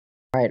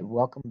All right,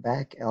 welcome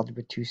back,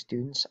 Algebra 2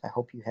 students. I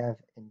hope you have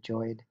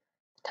enjoyed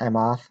the time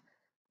off.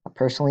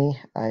 Personally,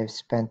 I've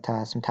spent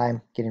some time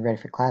getting ready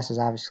for classes,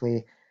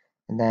 obviously,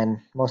 and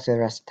then most of the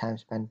rest of the time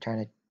spent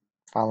trying to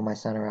follow my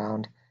son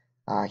around.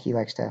 He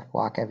likes to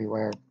walk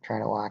everywhere, try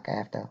to walk. I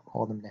have to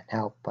hold him to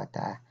help, but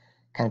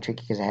kind of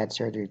tricky because I had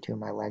surgery too.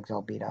 My legs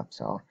all beat up,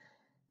 so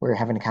we're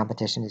having a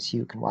competition to see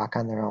who can walk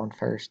on their own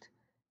first.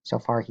 So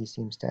far, he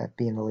seems to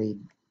be in the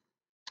lead.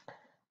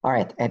 All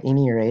right, at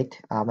any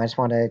rate, I just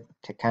wanted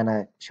to kind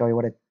of show you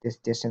what this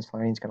distance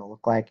learning is going to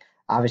look like.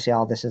 Obviously,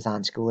 all this is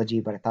on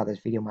Schoology, but I thought this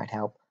video might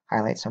help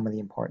highlight some of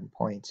the important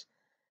points.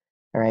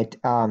 All right,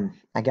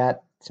 I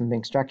got some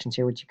instructions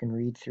here which you can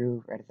read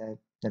through right at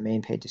the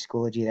main page of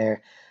Schoology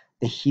there.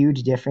 The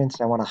huge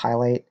difference I want to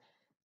highlight,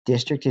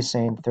 district is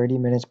saying 30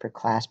 minutes per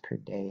class per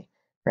day,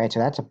 right? So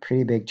that's a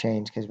pretty big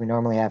change because we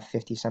normally have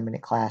 50-some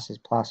minute classes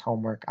plus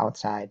homework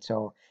outside.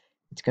 So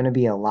it's going to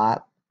be a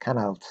lot kind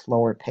of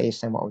slower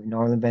pace than what we've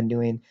normally been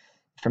doing.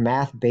 For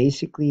math,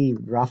 basically,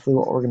 roughly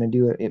what we're going to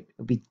do,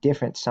 it'll be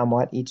different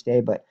somewhat each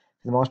day, but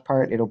for the most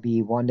part, it'll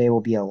be one day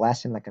will be a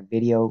lesson, like a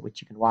video,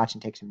 which you can watch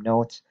and take some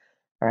notes.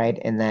 All right.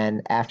 And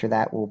then after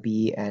that will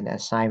be an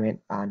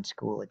assignment on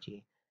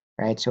Schoology,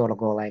 right? So it'll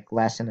go like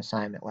lesson,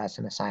 assignment,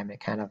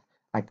 kind of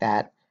like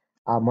that.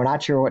 We're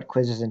not sure what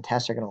quizzes and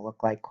tests are going to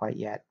look like quite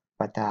yet,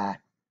 but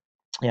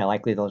yeah,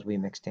 likely those will be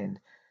mixed in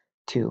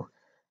too.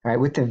 All right,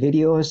 with the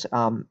videos,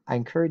 I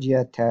encourage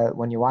you to,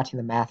 when you're watching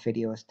the math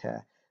videos,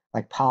 to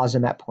like pause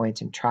them at points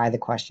and try the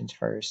questions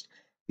first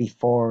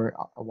before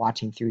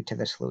watching through to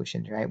the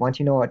solutions, right? Once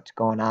you know what's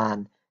going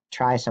on,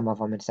 try some of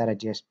them instead of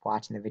just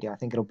watching the video. I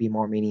think it'll be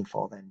more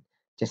meaningful than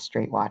just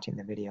straight watching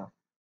the video.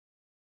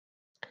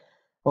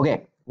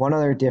 Okay, one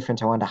other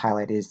difference I wanted to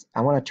highlight is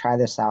I want to try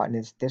this out,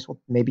 and this will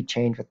maybe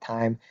change with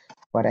time,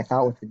 but I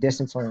thought with the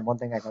distance learning, one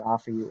thing I could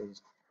offer you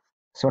is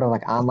sort of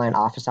like online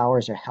office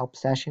hours or help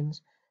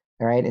sessions.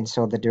 All right. And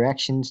so the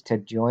directions to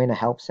join a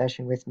help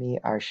session with me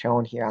are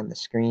shown here on the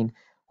screen.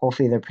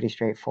 Hopefully they're pretty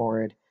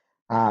straightforward.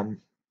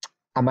 Um,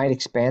 I might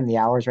expand the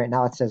hours. Right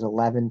now it says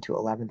 11 to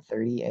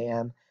 11:30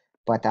 a.m.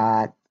 But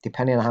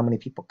depending on how many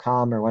people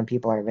come or when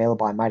people are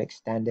available, I might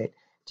extend it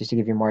just to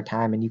give you more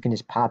time. And you can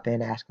just pop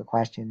in, ask a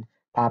question,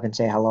 pop and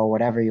say hello,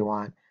 whatever you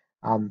want.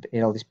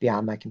 It'll just be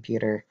on my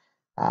computer.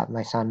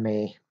 My son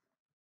may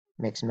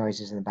make some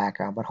noises in the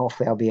background, but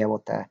hopefully I'll be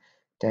able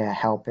to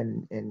help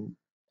in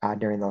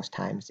during those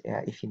times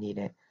if you need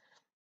it.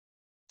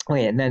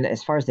 Okay, and then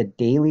as far as the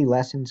daily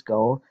lessons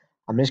go,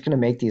 I'm just going to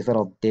make these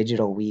little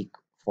digital week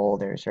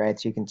folders, right?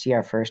 So you can see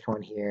our first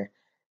one here,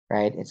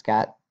 right? It's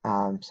got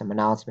some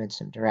announcements,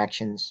 some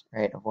directions,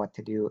 right, of what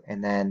to do,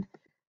 and then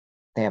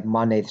they have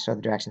Monday, so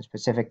the direction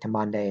specific to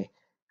Monday.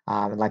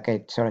 Like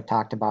I sort of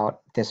talked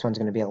about, this one's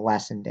going to be a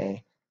lesson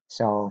day,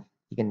 so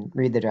you can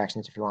read the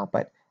directions if you want,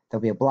 but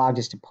there'll be a blog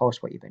just to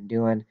post what you've been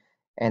doing,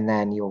 and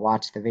then you'll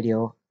watch the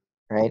video,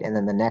 right? And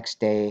then the next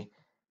day,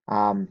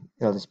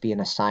 it'll just be an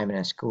assignment,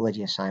 a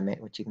Schoology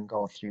assignment, which you can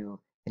go through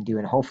and do,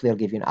 and hopefully it'll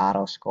give you an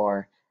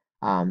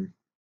um,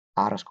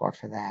 auto score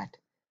for that.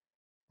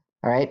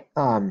 All right.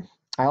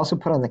 I also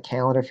put on the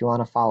calendar if you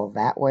want to follow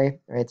that way,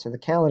 right? So the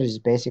calendar is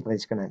basically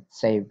it's going to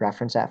say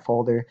reference that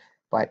folder,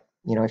 but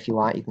if you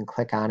want, you can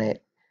click on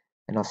it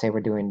and it'll say we're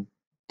doing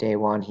day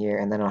one here,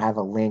 and then it'll have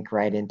a link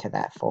right into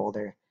that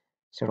folder.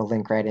 So it'll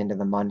link right into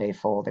the Monday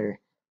folder.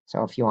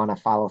 So if you want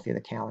to follow through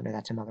the calendar,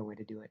 that's another way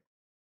to do it.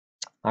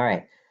 All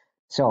right.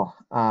 So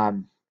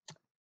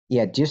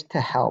yeah, just to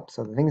help.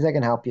 So the things that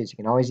can help you is you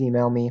can always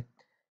email me,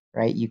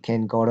 right? You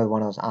can go to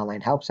one of those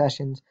online help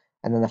sessions.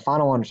 And then the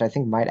final one, which I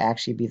think might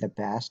actually be the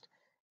best,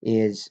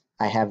 is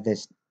I have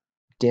this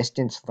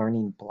distance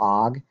learning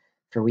blog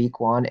for week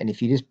one. And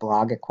if you just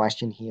blog a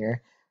question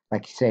here,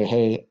 like say,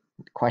 hey,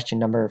 question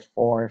number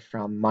 4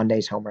 from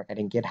Monday's homework, I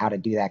didn't get how to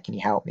do that. Can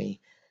you help me?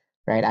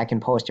 Right? I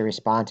can post a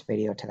response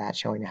video to that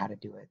showing you how to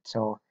do it.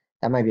 So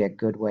that might be a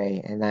good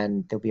way. And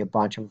then there'll be a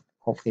bunch of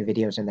hopefully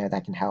videos in there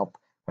that can help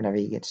whenever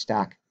you get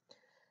stuck.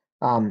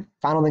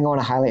 Final thing I want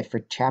to highlight for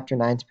chapter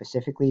 9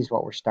 specifically is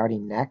what we're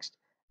starting next,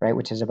 right?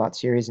 Which is about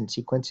series and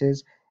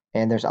sequences.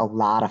 And there's a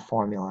lot of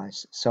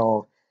formulas.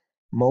 So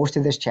most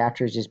of this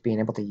chapter is just being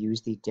able to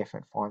use the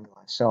different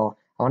formulas. So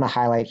I want to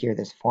highlight here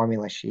this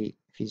formula sheet.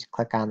 If you just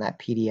click on that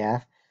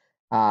PDF,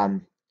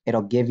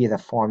 it'll give you the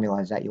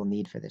formulas that you'll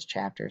need for this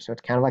chapter. So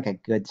it's kind of like a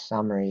good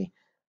summary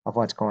of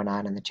what's going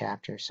on in the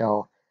chapter.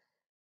 So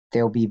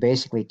there'll be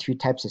basically 2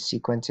 types of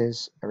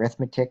sequences: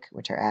 arithmetic,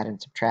 which are add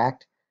and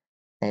subtract,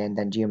 and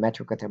then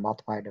geometric with their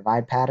multiply or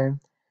divide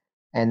pattern.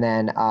 And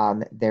then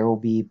there will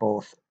be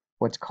both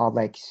what's called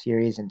like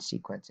series and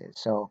sequences.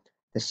 So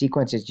the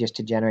sequence is just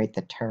to generate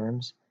the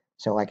terms.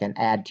 So like an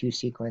add 2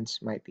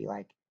 sequence might be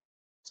like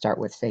start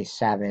with say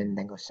 7,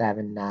 then go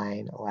 7,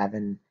 9,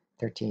 11,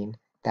 13.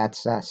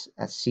 That's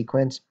a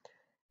sequence.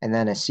 And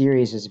then a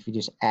series is if you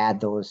just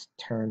add those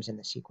terms in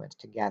the sequence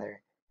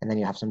together. And then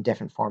you have some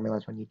different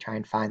formulas when you try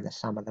and find the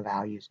sum of the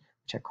values,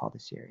 which are called a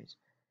series.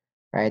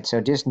 Right,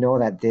 so just know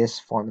that this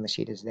formula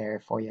sheet is there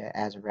for you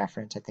as a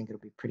reference. I think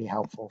it'll be pretty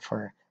helpful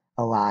for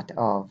a lot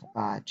of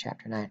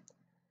chapter 9.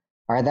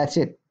 All right, that's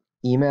it.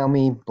 email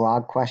me,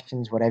 blog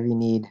questions, whatever you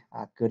need.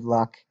 Good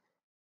luck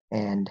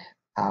and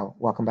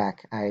welcome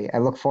back. I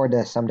look forward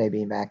to someday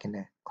being back in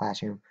the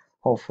classroom,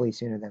 hopefully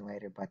sooner than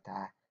later, but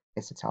I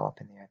guess it's all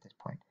up in the air at this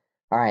point.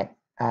 All right,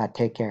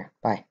 take care.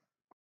 Bye.